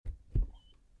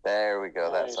There we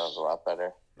go. That Nice. sounds a lot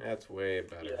better. That's way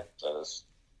better. Yeah, it does.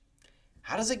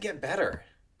 How does it get better?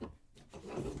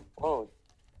 Whoa.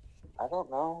 I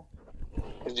don't know.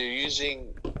 Because you're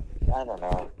using... I don't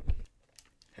know.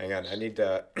 Hang on, I need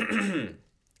to...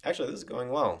 Actually, this is going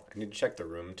well. I need to check the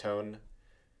room tone.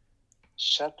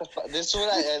 Shut the fuck... This is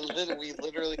what we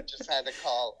literally just had a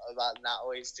call about not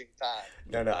wasting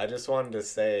time. No, I just wanted to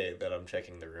say that I'm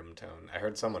checking the room tone. I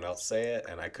heard someone else say it,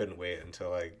 and I couldn't wait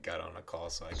until I got on a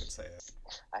call so I could say it.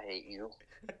 I hate you.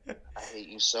 I hate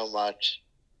you so much.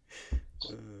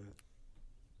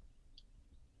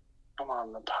 I'm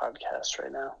on the podcast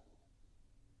right now.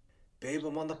 Babe,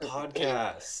 I'm on the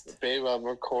podcast. Babe, I'm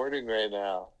recording right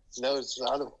now. No, it's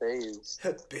not a phase.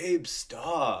 Babe,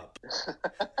 stop.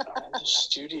 I'm in the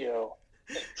studio.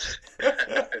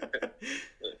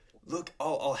 Look,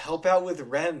 I'll help out with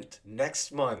rent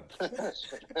next month. Yeah,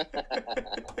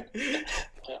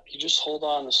 you just hold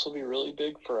on. This will be really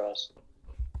big for us.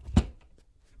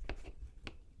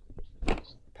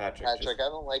 Patrick, Patrick, I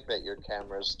don't like that your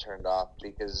camera's turned off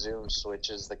because Zoom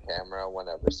switches the camera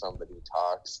whenever somebody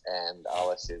talks, and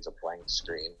all I see is a blank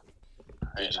screen.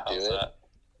 Did you do it? That?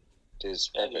 Dude,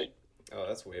 it's Yeah, perfect. Oh,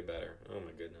 that's way better. Oh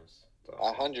my goodness. It's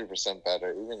 100%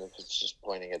 better, even if it's just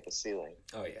pointing at the ceiling.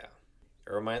 Oh yeah.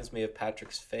 It reminds me of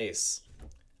Patrick's face.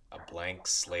 A blank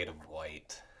slate of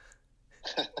white.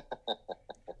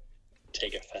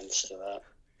 Take offense to that.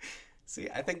 See,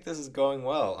 I think this is going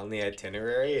well. On the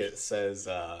itinerary, it says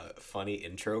funny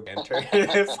intro banter.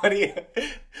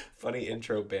 funny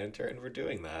intro banter, and we're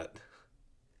doing that.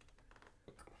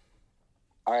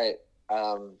 All right.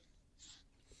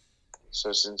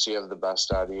 So since you have the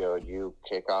best audio, you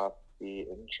kick off the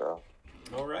intro.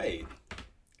 All right.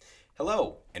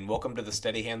 Hello, and welcome to the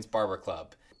Steady Hands Barber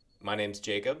Club. My name's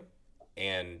Jacob,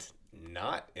 and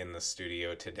not in the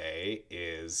studio today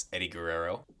is Eddie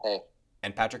Guerrero. Hey.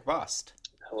 And Patrick Bost.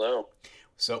 Hello.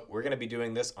 So we're going to be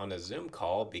doing this on a Zoom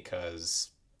call because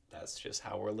that's just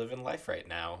how we're living life right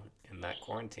now in that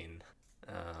quarantine.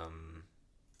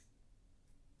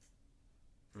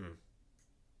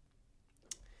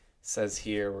 Says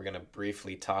here we're going to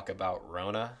briefly talk about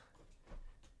Rona.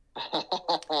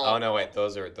 Oh no, wait,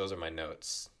 those are my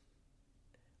notes.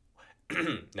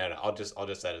 No, I'll just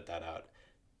edit that out.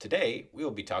 Today we will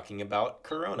be talking about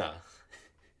Corona.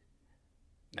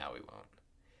 No, we won't.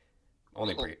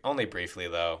 Only briefly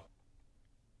though.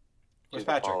 Where's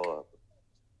Patrick? I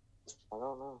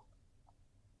don't know.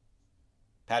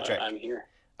 Patrick. I'm here.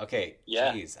 Okay.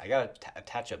 Yeah. Jeez, I gotta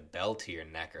attach a bell to your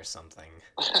neck or something.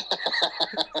 It's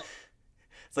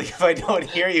like if I don't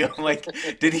hear you, I'm like,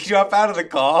 did he drop out of the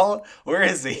call? Where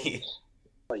is he?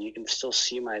 Well, you can still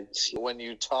see my. When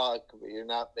you talk, but you're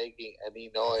not making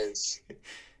any noise.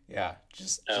 Yeah,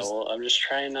 just. Well, I'm just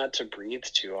trying not to breathe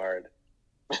too hard.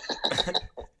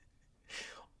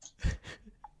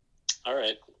 All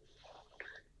right.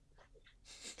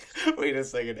 Wait a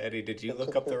second, Eddie. Did you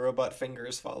look up the robot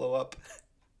fingers follow-up?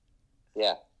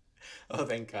 Yeah. Oh,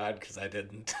 thank God, because I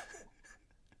didn't.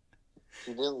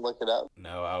 You didn't look it up?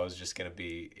 No, I was just gonna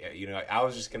be. I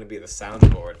was just gonna be the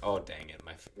soundboard. Oh, dang it,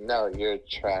 No, you're a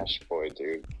trash boy,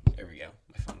 dude. There we go.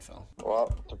 My phone fell.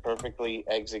 Well, the perfectly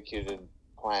executed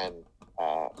plan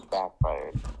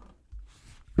backfired.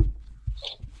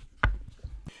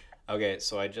 Okay,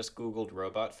 so I just Googled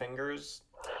robot fingers,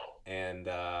 and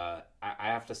I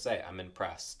have to say I'm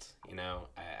impressed. You know,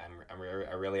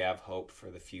 I really have hope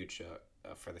for the future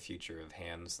of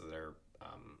hands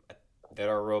that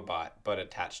are robot but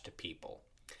attached to people.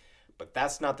 But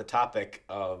that's not the topic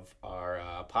of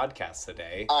our podcast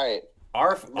today. All right,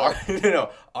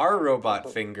 our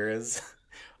robot fingers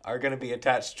are going to be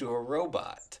attached to a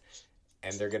robot,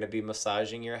 and they're going to be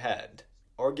massaging your head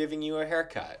or giving you a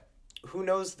haircut. Who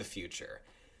knows the future?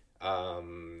 For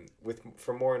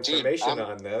more information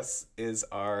on this is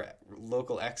our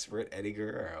local expert, Eddie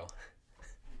Guerrero.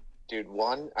 Dude,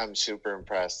 one, I'm super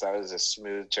impressed. That was a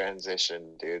smooth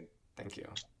transition, dude. Thank you.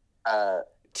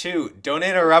 2, don't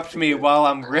interrupt me while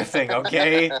I'm riffing,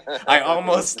 okay? I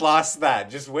almost lost that.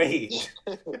 Just wait.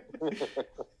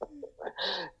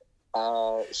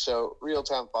 So,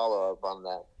 real-time follow-up on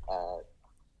that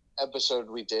episode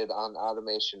we did on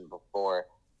automation before.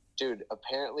 Dude,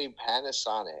 apparently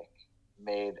Panasonic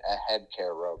made a head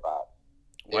care robot.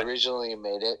 They originally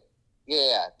made it.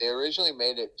 Yeah, they originally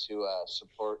made it to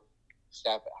support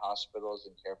staff at hospitals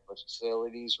and care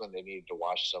facilities when they needed to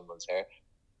wash someone's hair.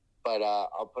 But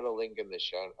I'll put a link in the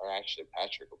show, or actually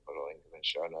Patrick will put a link in the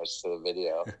show notes to the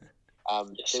video.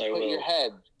 Yes, they I put will. your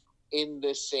head in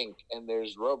the sink, and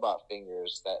there's robot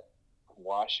fingers that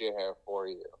wash your hair for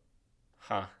you.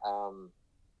 Huh.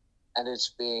 And it's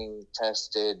being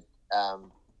tested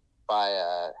by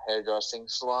a hairdressing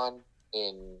salon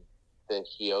in the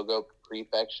Hyogo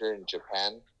Prefecture in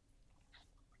Japan.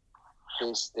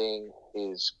 This thing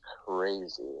is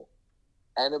crazy.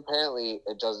 And apparently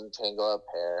it doesn't tangle up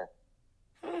hair.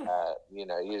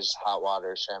 Use hot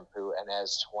water, shampoo, and it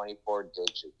has 24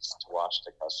 digits to wash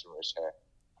the customer's hair.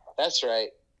 That's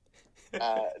right.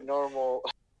 Normal,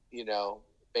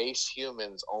 base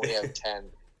humans only have 10.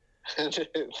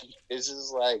 This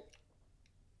is like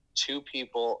 2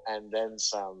 people and then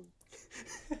some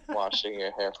washing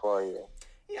your hair for you.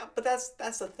 Yeah, but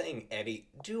that's the thing, Eddie.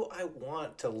 Do I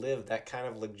want to live that kind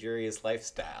of luxurious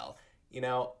lifestyle?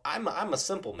 I'm a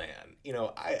simple man.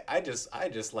 I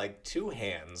just like 2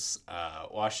 hands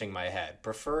washing my head,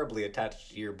 preferably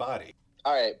attached to your body.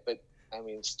 All right, but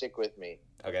stick with me.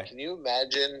 Okay. Can you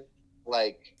imagine,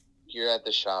 like, you're at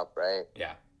the shop, right?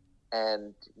 Yeah.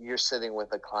 And you're sitting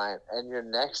with a client, and your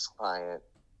next client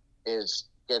is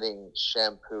getting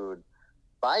shampooed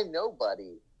by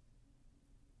nobody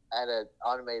at an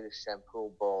automated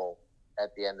shampoo bowl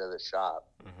at the end of the shop.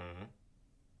 Mm-hmm.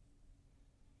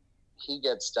 He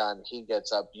gets done. He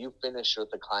gets up. You finish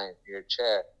with the client in your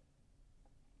chair.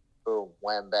 Boom,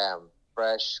 wham, bam.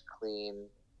 Fresh, clean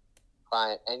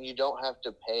client. And you don't have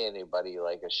to pay anybody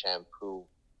like a shampoo.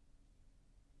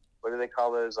 What do they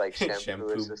call those? Like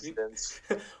shampoo assistants?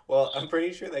 Well, I'm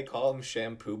pretty sure they call them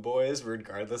shampoo boys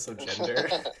regardless of gender.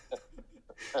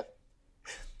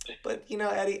 But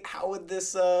Eddie, how would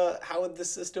this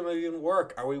system even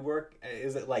work?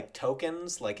 Is it like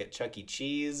tokens, like at Chuck E.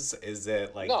 Cheese? Is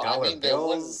it like dollar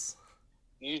bills?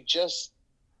 You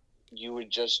would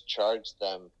just charge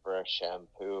them for a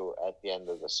shampoo at the end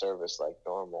of the service like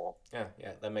normal. Yeah,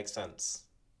 that makes sense.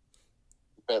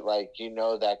 But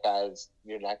that guy's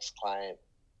your next client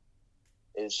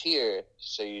is here,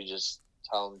 so you just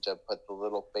tell him to put the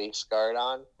little face guard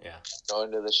on. Yeah. Go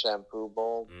into the shampoo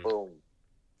bowl. Boom.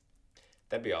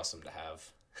 That'd be awesome to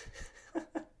have.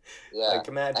 Yeah. Like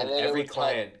imagine every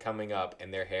client coming up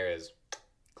and their hair is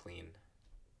clean.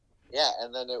 Yeah,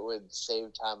 and then it would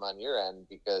save time on your end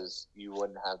because you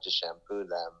wouldn't have to shampoo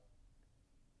them.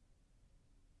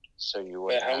 So you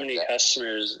wouldn't. But how many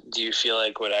customers do you feel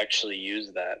like would actually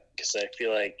use that? Because I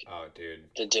feel like, oh, dude,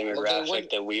 the demographic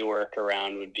that we work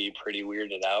around would be pretty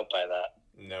weirded out by that.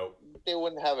 Nope. They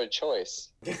wouldn't have a choice.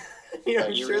 I'm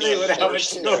sure they would have a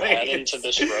choice. Head into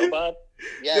this robot.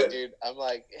 Yeah, dude. I'm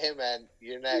like, hey, man,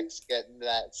 you're next. Get into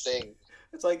that sink.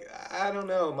 It's like, I don't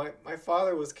know. My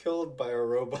father was killed by a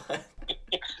robot.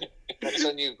 That's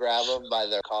when you grab them by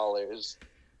their collars,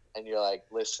 and you're like,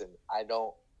 listen, I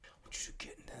don't. I want you to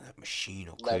get into that machine,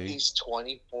 okay? Let these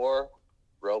 24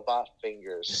 robot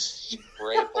fingers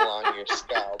scrape along your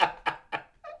scalp.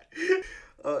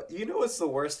 What's the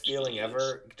worst feeling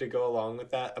ever to go along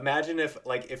with that? Imagine if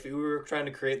we were trying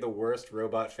to create the worst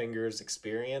robot fingers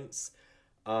experience.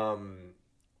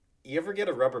 You ever get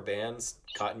a rubber band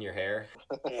caught in your hair?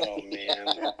 Oh,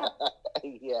 man.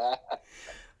 Yeah.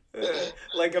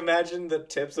 Imagine the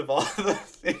tips of all the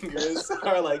fingers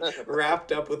are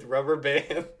wrapped up with rubber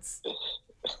bands.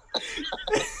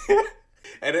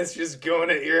 And it's just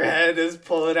going at your head, is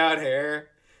pulling out hair.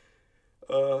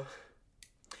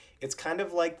 It's kind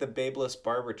of like the Babeless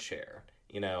barber chair.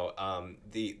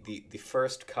 The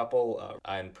first couple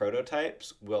and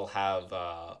prototypes will have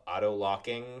auto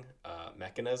locking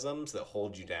mechanisms that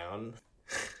hold you down.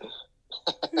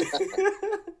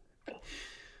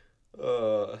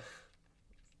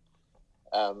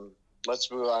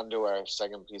 Let's move on to our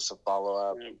second piece of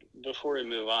follow-up. Before we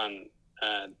move on,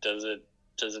 does it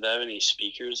have any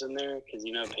speakers in there? Because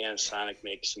Panasonic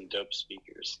makes some dope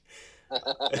speakers.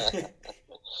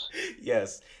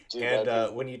 Yes. Dude,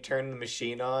 and when you turn the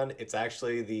machine on, it's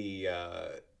actually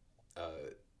the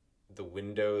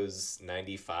Windows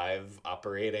 95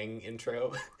 operating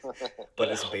intro, but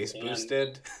it's bass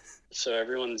boosted. So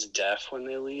everyone's deaf when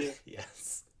they leave?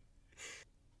 Yes.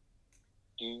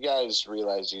 Do you guys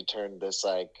realize you turned this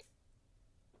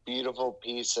beautiful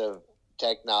piece of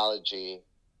technology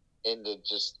into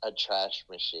just a trash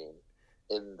machine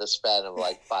in the span of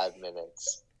 5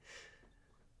 minutes?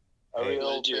 A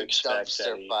real big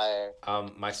dumpster fire.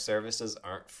 My services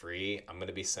aren't free. I'm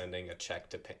gonna be sending a check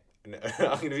to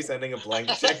I'm gonna be sending a blank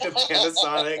check to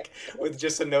Panasonic with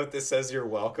just a note that says you're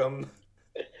welcome.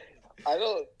 I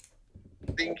don't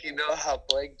think you know how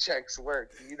blank checks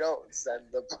work. You don't send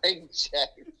the blank check.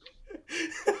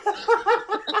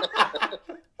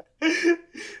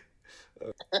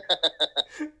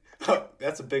 Oh,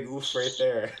 that's a big oof right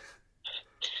there.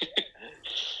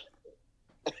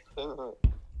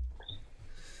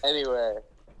 Anyway,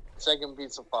 second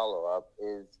piece of follow-up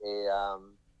is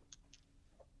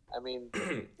I mean,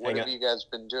 what Hang have on. you guys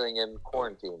been doing in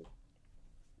quarantine?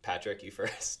 Patrick, you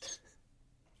first.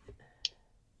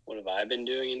 What have I been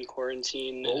doing in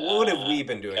quarantine? Well, what have we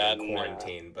been I've doing gotten, in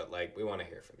quarantine? But, like, we want to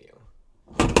hear from you.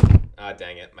 Ah,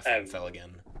 dang it. My phone I've- fell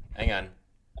again. Hang on.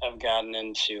 I've gotten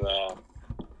into.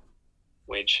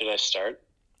 Wait, should I start?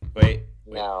 Wait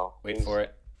No. wait for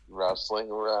it.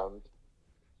 Rustling around.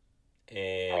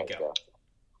 And Alright, go.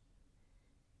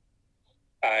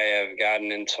 I have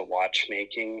gotten into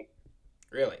watchmaking.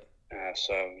 Really?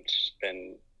 So I've just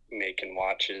been making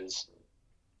watches,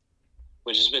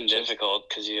 which has been difficult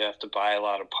because you have to buy a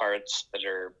lot of parts that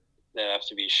have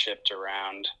to be shipped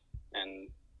around, and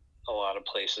a lot of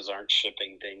places aren't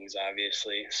shipping things,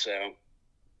 obviously. So,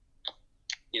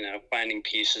 finding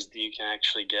pieces that you can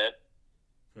actually get.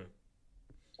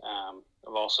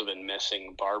 I've also been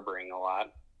missing barbering a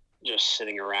lot, just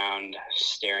sitting around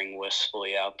staring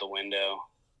wistfully out the window,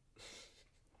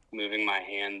 moving my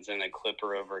hands in a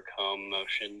clipper over comb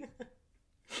motion.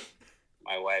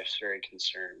 My wife's very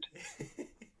concerned.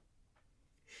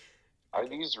 Are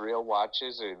these real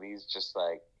watches, or are these just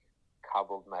like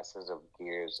cobbled messes of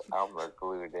gears Elmer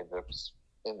glued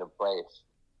into place?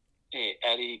 Hey,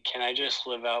 Eddie, can I just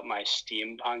live out my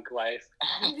steampunk life?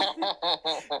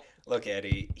 Look,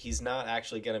 Eddie, he's not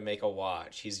actually going to make a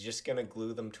watch. He's just going to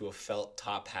glue them to a felt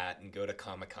top hat and go to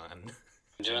Comic-Con.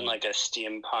 I'm doing like a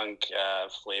steampunk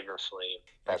Flavor Flav.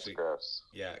 That's Actually, gross.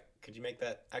 yeah, could you make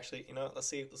that? Actually, let's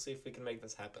see if we can make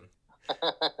this happen.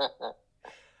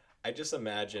 I just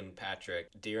imagine Patrick,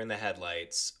 deer in the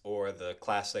headlights, or the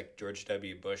classic George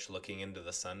W. Bush looking into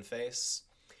the sun face,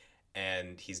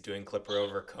 and he's doing clipper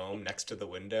over comb next to the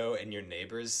window, and your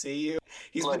neighbors see you.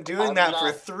 He's been doing that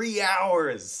for 3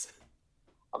 hours.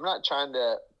 I'm not trying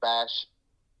to bash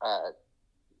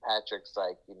Patrick's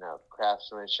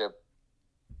craftsmanship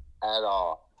at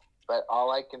all, but all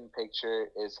I can picture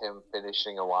is him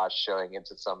finishing a watch, showing it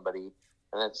to somebody,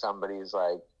 and then somebody's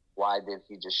like, "Why did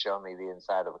he just show me the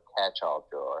inside of a catch-all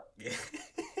drawer?"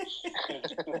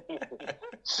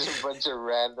 Just a bunch of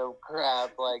random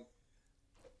crap like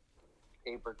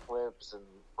paper clips and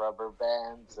rubber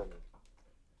bands and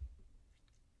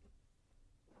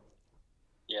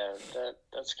Yeah,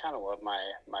 that's kind of what my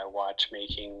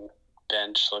watchmaking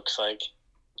bench looks like.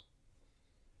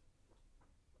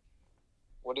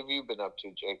 What have you been up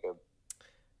to, Jacob?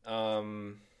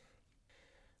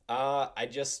 I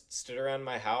just stood around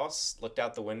my house, looked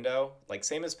out the window, like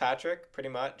same as Patrick, pretty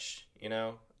much,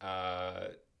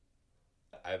 I've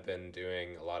been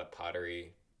doing a lot of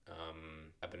pottery.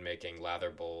 I've been making lather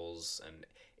bowls, and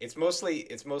it's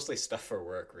mostly stuff for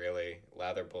work, really.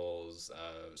 Lather bowls,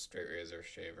 straight razor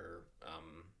shaver.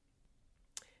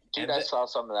 Dude, I saw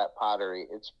some of that pottery.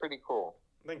 It's pretty cool.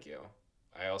 Thank you.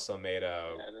 I also made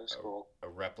cool. a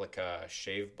replica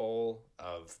shave bowl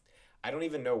of, I don't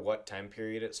even know what time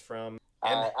period it's from.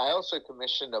 I also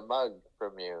commissioned a mug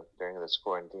from you during this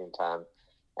quarantine time,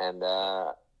 and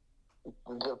the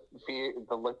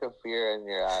look of fear in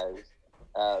your eyes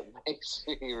makes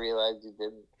you realize you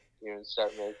didn't even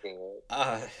start making it.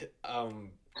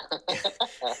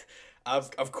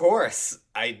 Of course,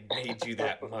 I made you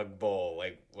that mug bowl.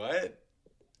 Like, what?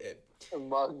 A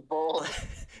mug bowl?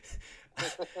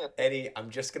 Eddie,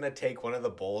 I'm just gonna take one of the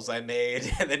bowls I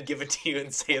made and then give it to you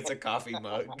and say it's a coffee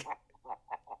mug.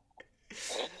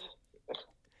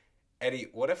 Eddie,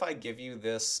 what if I give you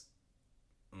this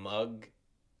mug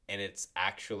and it's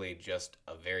actually just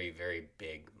a very, very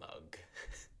big mug?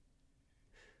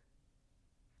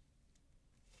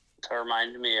 It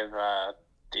reminded me of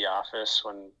The Office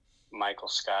when Michael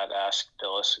Scott asked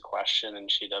Phyllis a question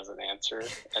and she doesn't answer,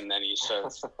 and then he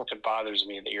says, "It bothers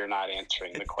me that you're not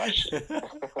answering the question."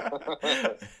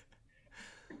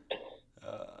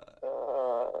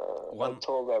 I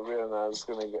told everyone I was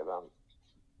going to get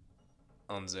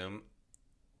on Zoom.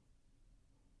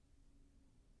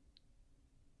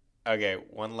 Okay,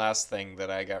 one last thing that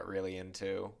I got really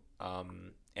into,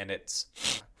 and it's...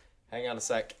 Hang on a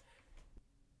sec.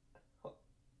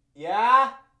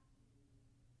 Yeah?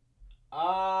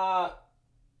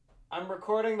 I'm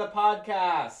recording the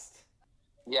podcast.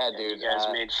 Yeah, dude. You guys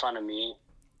made fun of me.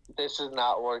 This is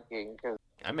not working. Cause,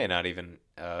 I may not even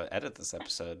edit this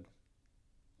episode.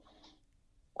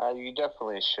 you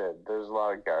definitely should. There's a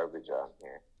lot of garbage on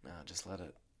here. No, just let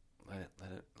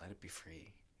it be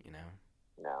free, No.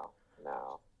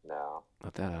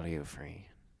 Let that audio free.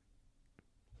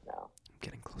 No. I'm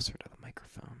getting closer to the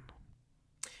microphone.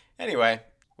 Anyway,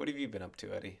 what have you been up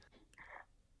to, Eddie?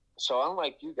 So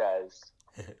unlike you guys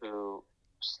who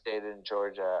stayed in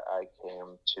Georgia, I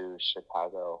came to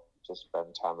Chicago to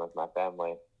spend time with my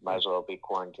family. Might as well be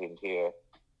quarantined here.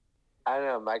 I don't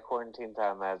know, my quarantine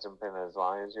time hasn't been as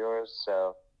long as yours,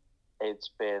 so it's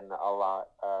been a lot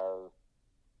of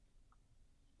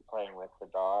playing with the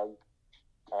dog,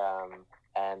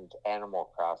 and Animal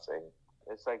Crossing.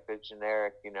 It's like the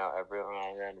generic, everyone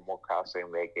on Animal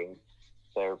Crossing making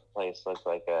their place look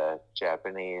like a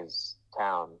Japanese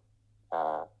town.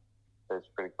 It's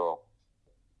pretty cool.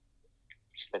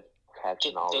 But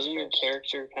catching all Doesn't the your fish.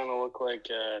 character kind of look like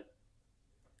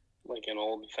an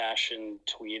old-fashioned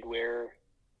tweed wearer?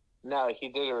 No, he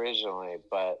did originally,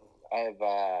 but I've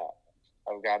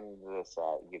gotten into this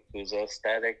Yakuza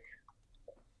aesthetic.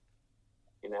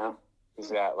 He's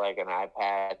got like an eye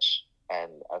patch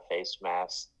and a face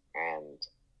mask, and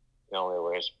he only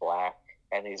wears black,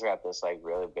 and he's got this like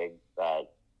really big,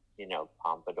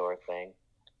 pompadour thing.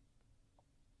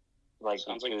 Like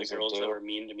sounds like the girls that were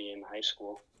mean to me in high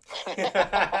school.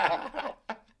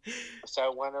 So I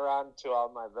went around to all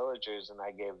my villagers and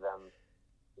I gave them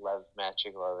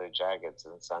matching leather jackets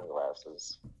and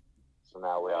sunglasses. So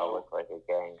now we all look like a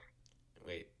gang.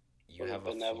 Wait, you What have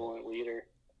a benevolent leader.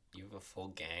 You have a full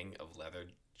gang of leather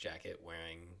jacket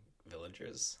wearing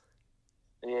villagers?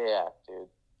 Yeah, dude.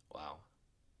 Wow.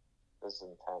 This is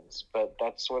intense. But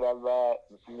that's what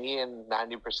me and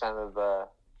 90% of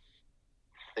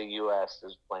the U.S.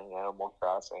 is playing Animal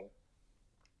Crossing.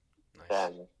 Nice.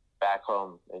 Then back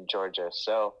home in Georgia.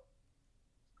 So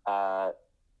I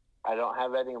don't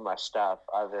have any of my stuff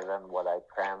other than what I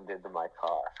crammed into my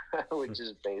car, which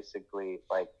is basically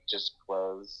like just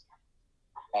clothes,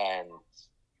 and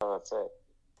that's it.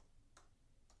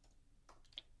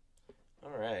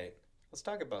 All right. Let's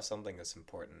talk about something that's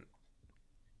important.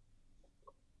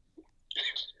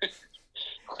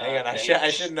 Hang on, I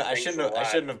shouldn't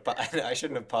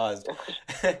have paused.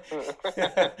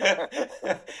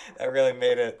 I really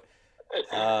made it.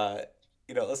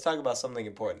 Let's talk about something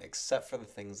important, except for the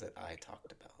things that I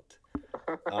talked about.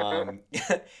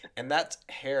 And that's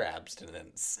hair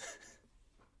abstinence.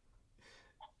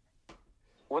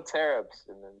 What's hair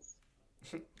abstinence?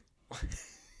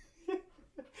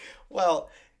 Well,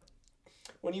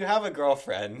 when you have a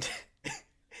girlfriend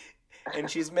and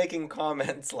she's making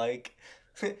comments like,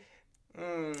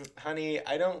 honey,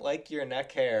 I don't like your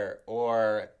neck hair,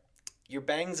 or your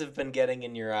bangs have been getting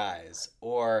in your eyes,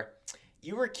 or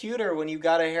you were cuter when you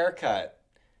got a haircut.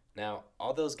 Now,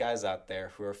 all those guys out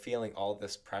there who are feeling all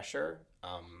this pressure,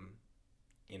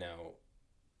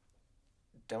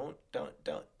 don't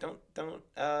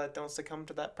succumb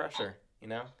to that pressure.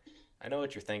 I know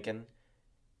what you're thinking.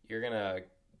 You're gonna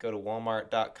go to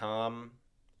Walmart.com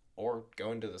or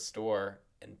go into the store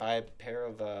and buy a pair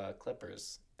of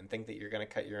clippers and think that you're gonna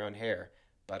cut your own hair,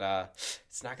 but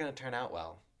it's not gonna turn out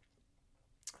well.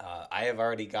 I have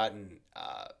already gotten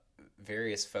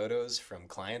various photos from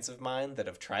clients of mine that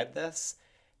have tried this,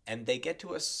 and they get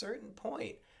to a certain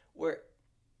point where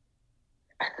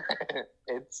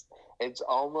it's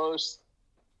almost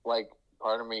like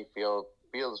part of me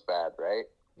feels bad, right?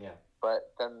 Yeah.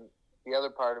 But then the other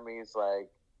part of me is like,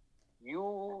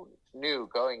 you knew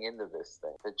going into this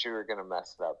thing that you were gonna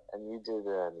mess it up, and you did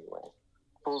it anyway.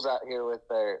 Fools out here with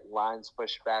their lines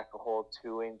pushed back a whole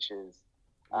 2 inches,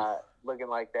 looking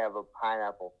like they have a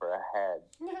pineapple for a head.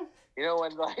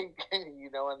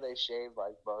 When they shave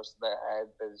like most of their head,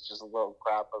 there's just a little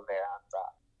crop of hair on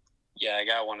top. Yeah, I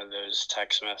got one of those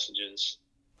text messages.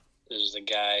 There's a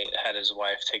guy had his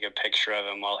wife take a picture of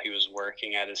him while he was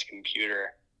working at his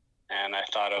computer, and I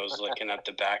thought I was looking at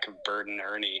the back of Bert and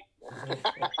Ernie.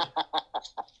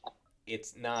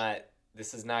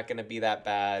 This is not going to be that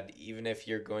bad, even if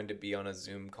you're going to be on a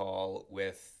Zoom call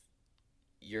with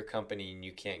your company and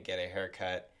you can't get a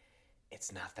haircut.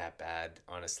 It's not that bad,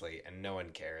 honestly, and no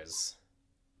one cares.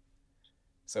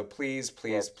 So please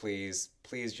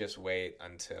just wait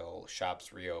until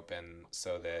shops reopen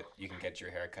so that you can get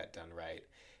your haircut done right,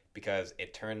 because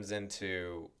it turns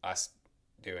into us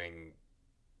doing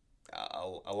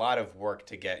a lot of work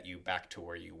to get you back to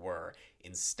where you were,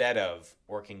 instead of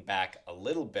working back a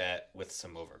little bit with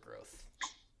some overgrowth.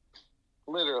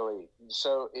 Literally.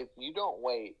 So if you don't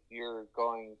wait, you're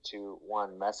going to,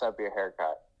 1, mess up your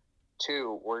haircut.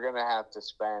 2, we're going to have to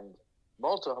spend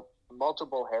multiple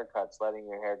haircuts letting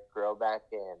your hair grow back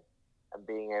in and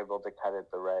being able to cut it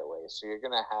the right way. So you're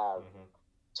going to have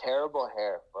terrible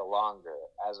hair for longer,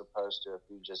 as opposed to if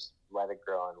you just let it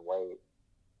grow and wait.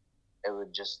 It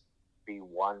would just be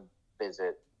 1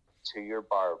 visit to your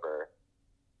barber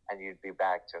and you'd be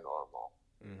back to normal.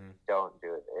 Don't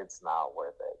do it. It's not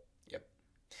worth it. Yep.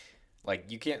 Like,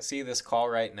 you can't see this call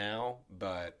right now,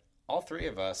 but all 3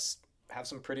 of us have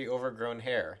some pretty overgrown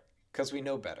hair because we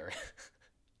know better.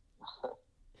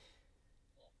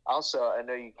 Also, I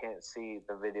know you can't see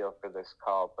the video for this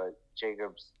call, but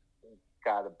Jacob's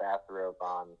got a bathrobe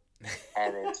on,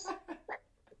 and it's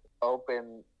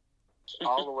open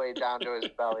all the way down to his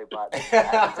belly button.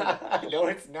 No,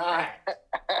 it's not.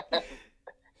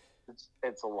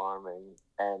 It's alarming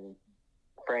and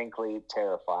frankly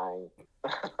terrifying.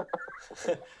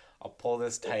 I'll pull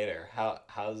this tighter.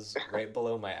 How's right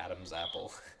below my Adam's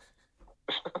apple?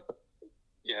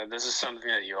 Yeah, this is something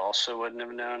that you also wouldn't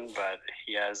have known, but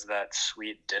he has that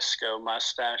sweet disco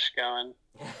mustache going.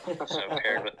 So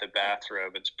paired with the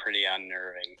bathrobe, it's pretty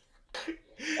unnerving.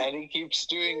 And he keeps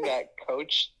doing that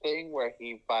coach thing where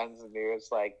he finds the nearest,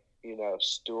 like, you know,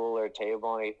 stool or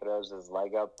table and he throws his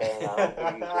leg up there, and I don't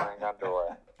think he's wearing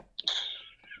underwear.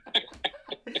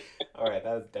 All right,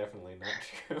 that's definitely not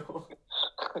true.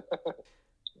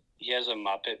 He has a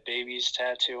Muppet Babies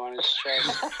tattoo on his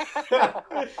chest.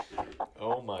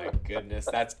 Oh my goodness,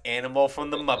 that's Animal from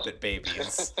the Muppet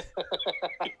Babies.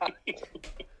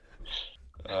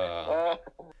 All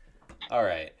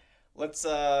right, let's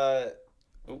let's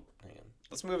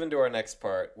move into our next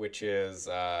part, which is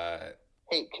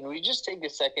Hey, can we just take a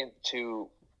second to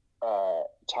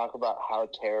talk about how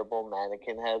terrible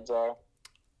mannequin heads are?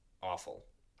 awful.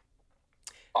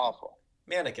 Awful.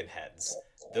 Mannequin heads.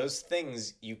 Those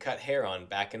things you cut hair on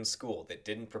back in school that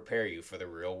didn't prepare you for the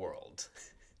real world.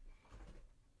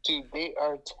 Dude, they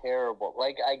are terrible.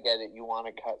 Like, I get it. You want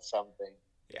to cut something.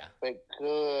 Yeah. But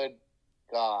good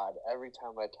God, every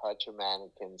time I touch a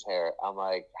mannequin's hair, I'm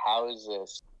like, how is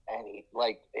this any...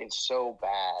 Like, it's so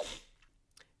bad.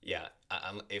 Yeah.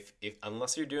 If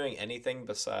unless you're doing anything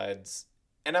besides...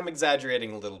 And I'm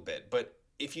exaggerating a little bit, but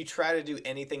if you try to do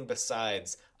anything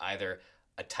besides either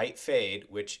a tight fade,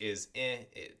 which is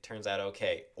it turns out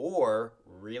okay, or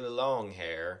really long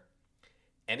hair,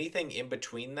 anything in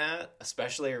between that,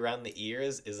 especially around the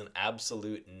ears, is an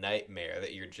absolute nightmare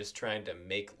that you're just trying to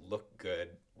make look good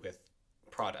with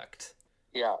product.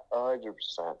 Yeah, 100%.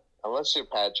 Unless you're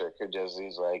Patrick, who does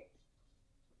these, like,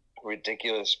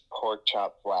 ridiculous pork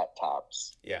chop flat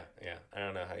tops. Yeah. I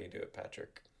don't know how you do it,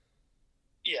 Patrick.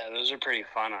 Yeah, those are pretty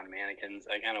fun on mannequins.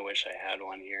 I kind of wish I had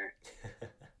one here.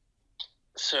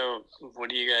 So,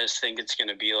 what do you guys think it's going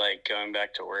to be like going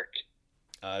back to work?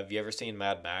 Have you ever seen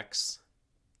Mad Max?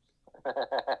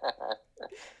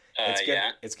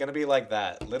 Yeah. It's going to be like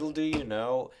that. Little do you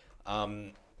know,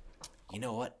 you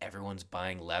know what? Everyone's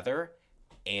buying leather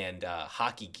and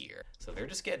hockey gear. So they're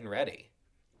just getting ready.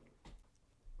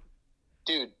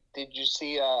 Dude, did you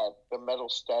see the metal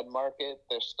stud market?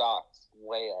 Their stock's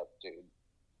way up, dude.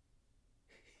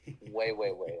 Way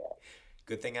up.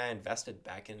 Good thing I invested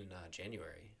back in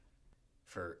January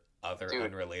for other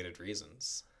unrelated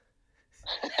reasons.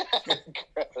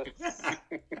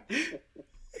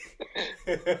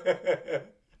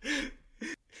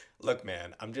 Look,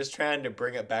 man, I'm just trying to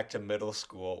bring it back to middle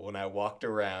school when I walked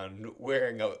around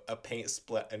wearing a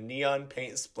neon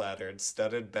paint splattered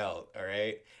studded belt, all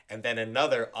right? And then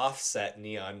another offset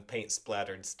neon paint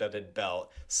splattered studded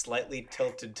belt slightly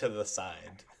tilted to the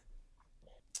side.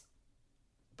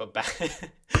 But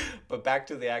back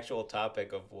to the actual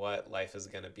topic of what life is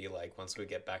going to be like once we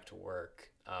get back to work.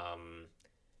 I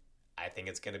think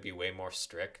it's going to be way more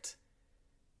strict,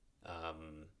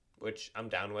 which I'm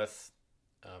down with.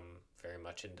 Very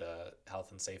much into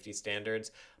health and safety standards.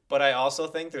 But I also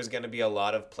think there's going to be a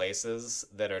lot of places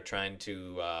that are trying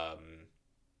to...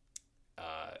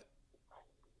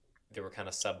 they were kind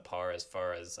of subpar as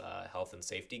far as health and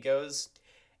safety goes.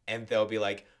 And they'll be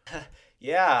like...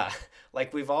 Yeah,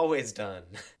 like we've always done.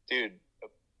 Dude,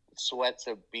 sweats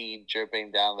of bead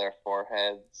dripping down their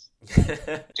foreheads.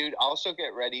 Dude, also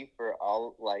get ready for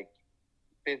all, like,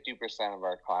 50% of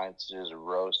our clients to just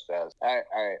roast us. All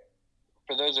right.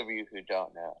 For those of you who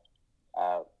don't know,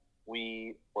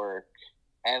 we work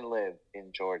and live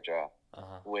in Georgia,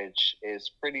 which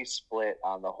is pretty split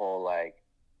on the whole, like,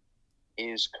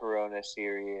 is Corona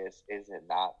serious, is it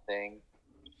not thing?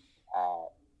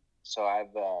 So I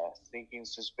have a sneaking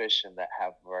suspicion that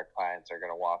half of our clients are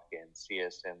going to walk in, see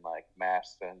us in, like,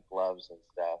 masks and gloves and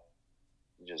stuff,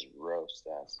 and just roast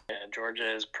us. Yeah,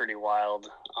 Georgia is pretty wild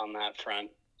on that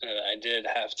front. I did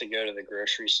have to go to the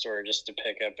grocery store just to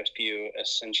pick up a few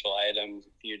essential items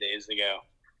a few days ago.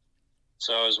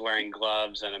 So I was wearing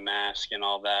gloves and a mask and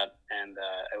all that, and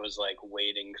I was, like,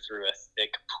 wading through a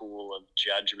thick pool of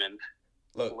judgment.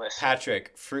 Look,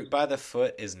 Patrick, fruit by the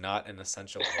foot is not an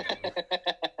essential item.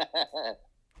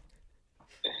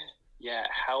 Yeah,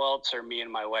 how else are me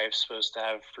and my wife supposed to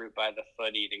have fruit by the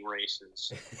foot eating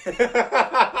races?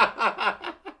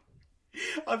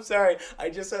 I'm sorry. I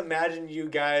just imagine you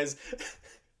guys,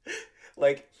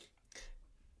 like,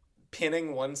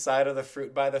 pinning one side of the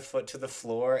fruit by the foot to the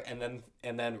floor and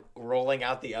then rolling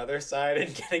out the other side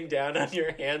and getting down on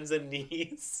your hands and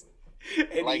knees.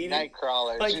 And like night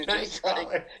crawlers. Like you're night just crawlers.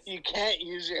 like, you can't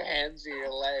use your hands or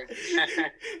your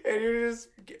legs.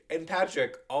 And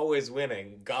Patrick, always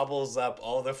winning, gobbles up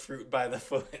all the fruit by the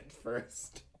foot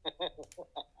first.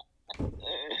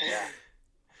 Yeah.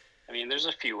 I mean, there's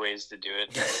a few ways to do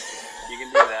it. You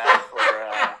can do that,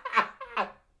 or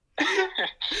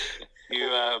you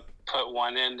put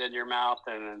one end in your mouth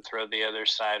and then throw the other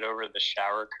side over the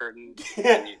shower curtain.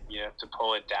 And you have to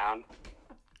pull it down.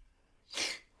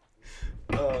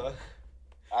 I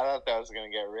thought that was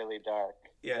going to get really dark.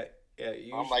 Yeah.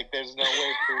 I'm like, there's no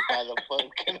way fruit by the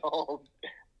foot can hold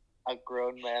a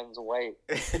grown man's weight.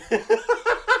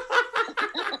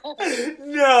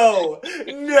 No!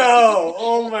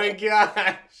 Oh my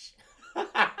gosh!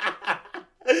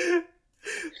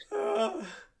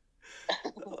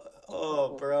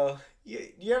 Oh, bro.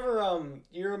 You ever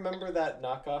you remember that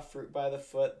knockoff fruit by the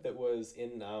foot that was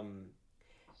in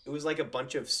it was like a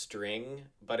bunch of string,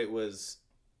 but it was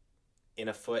in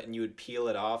a foot, and you would peel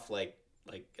it off like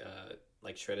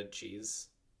shredded cheese,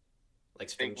 like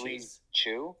string Big League cheese.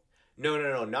 Chew?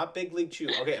 No, not Big League Chew.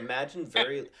 Okay, imagine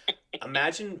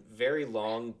very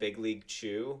long Big League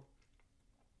Chew,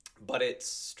 but it's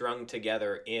strung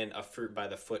together in a fruit by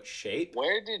the foot shape.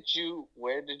 Where did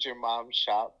your mom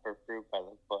shop for fruit by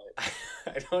the foot?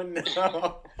 I don't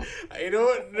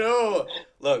know.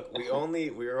 Look, we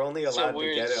were only allowed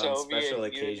to get it on Soviet special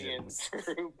Union occasions.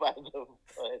 Fruit by the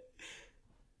foot.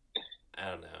 I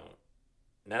don't know.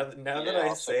 Now that Yeah, I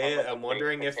also say come it, with a I'm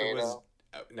wondering baked if it was. potato.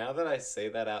 Now that I say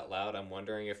that out loud, I'm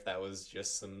wondering if that was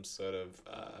just some sort of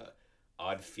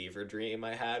odd fever dream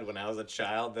I had when I was a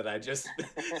child that I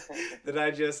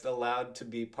just allowed to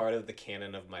be part of the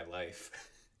canon of my life.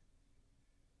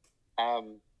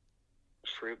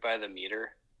 Fruit by the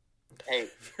meter. Hey,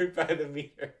 Fruit by the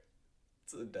meter.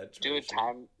 It's a Dutch do a version.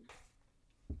 time.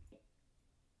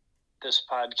 This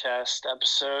podcast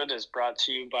episode is brought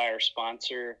to you by our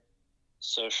sponsor,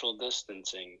 Social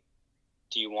Distancing.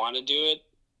 Do you want to do it?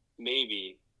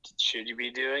 Maybe. Should you be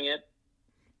doing it?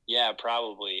 Yeah,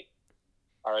 probably.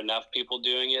 Are enough people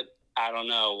doing it? I don't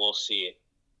know. We'll see.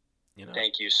 You know,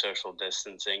 Thank you, Social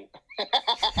Distancing.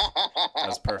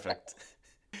 that's perfect.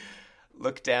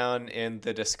 Look down in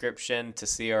the description to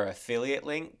see our affiliate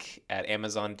link at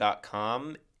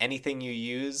Amazon.com. Anything you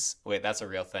use... Wait, that's a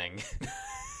real thing.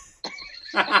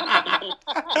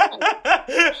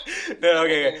 No,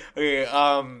 okay.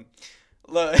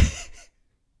 Look...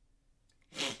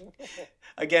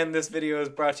 Again, this video is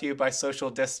brought to you by Social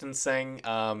Distancing.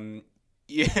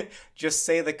 You just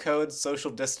say the code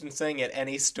social distancing at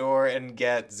any store and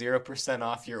get 0%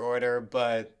 off your order,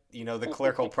 but the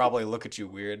clerk will probably look at you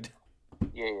weird.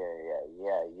 Yeah.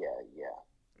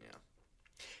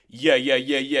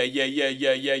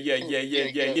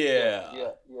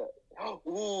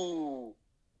 Ooh,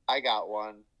 I got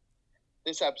one.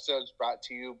 This episode's brought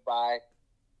to you by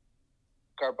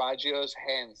Garbaggio's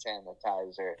hand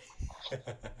sanitizer.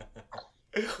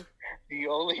 The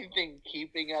only thing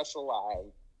keeping us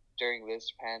alive during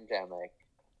this pandemic.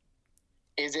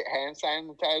 Is it hand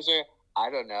sanitizer? I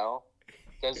don't know.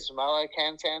 Does it smell like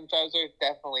hand sanitizer?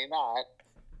 Definitely not.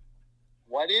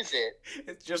 What is it?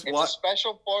 It's just It's a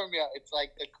special formula. It's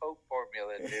like the Coke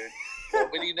formula, dude.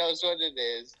 Nobody knows what it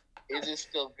is. Is it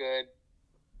still good?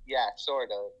 Yeah, sort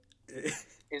of.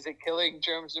 Is it killing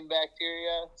germs and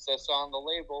bacteria? It says so on the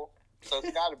label, so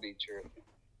it's got to be true.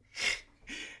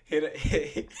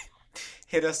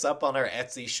 Hit us up on our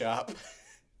Etsy shop.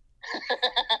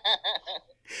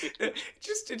 It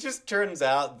just turns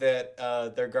out that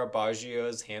their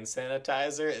Garbaggio's hand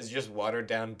sanitizer is just watered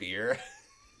down beer.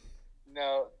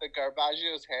 No, the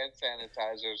Garbaggio's hand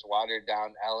sanitizer is watered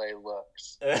down LA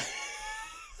looks.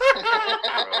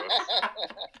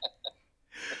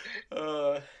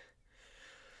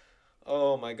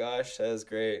 Oh my gosh, that is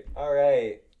great. All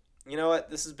right. You know what?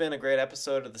 This has been a great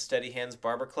episode of the Steady Hands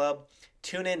Barber Club.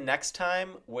 Tune in next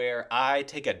time where I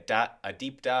take a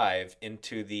deep dive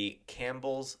into the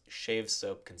Campbell's Shave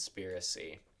Soap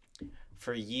conspiracy.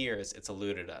 For years, it's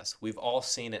eluded us. We've all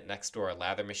seen it next to our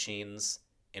lather machines,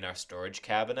 in our storage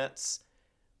cabinets.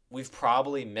 We've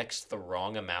probably mixed the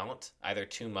wrong amount, either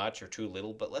too much or too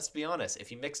little. But let's be honest,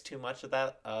 if you mix too much of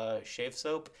that shave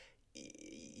soap,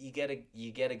 you get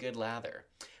a good lather.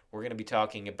 We're going to be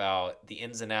talking about the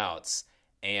ins and outs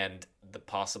and the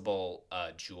possible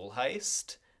jewel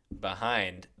heist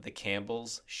behind the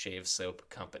Campbell's Shave Soap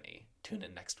Company. Tune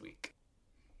in next week.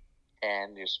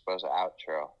 And you're supposed to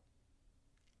outro.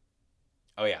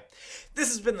 Oh, yeah. This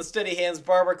has been the Steady Hands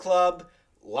Barber Club.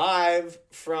 live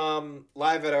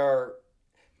at our.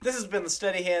 This has been the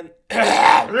Steady Hand.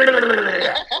 I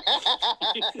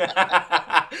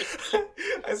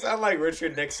sound like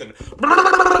Richard Nixon.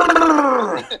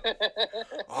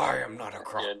 I am not a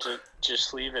crook. Yeah,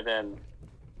 just leave it in.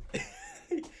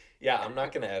 Yeah, I'm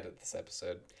not gonna edit this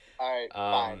episode. All right,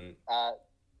 fine. All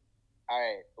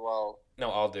right, well. No,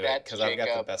 I'll do it because I've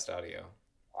got the best audio.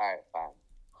 All right, fine.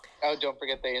 Oh, don't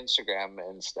forget the Instagram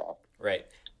and stuff. Right.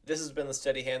 This has been the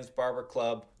Steady Hands Barber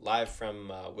Club, live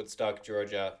from Woodstock,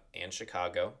 Georgia, and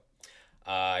Chicago.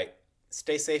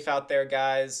 Stay safe out there,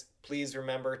 guys. Please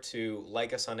remember to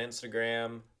like us on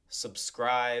Instagram,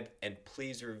 subscribe, and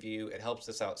please review. It helps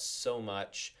us out so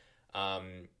much.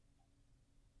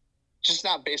 Just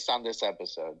not based on this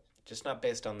episode.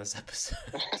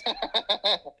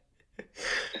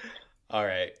 All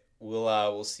right.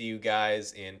 We'll see you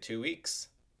guys in 2 weeks.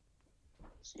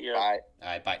 See ya. Bye. All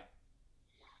right, bye.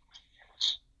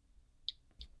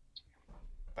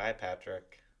 Bye,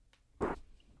 Patrick.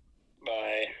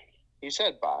 Bye. He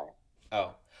said bye.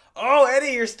 Oh,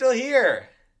 Eddie, you're still here.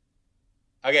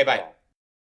 Okay, bye. Yeah.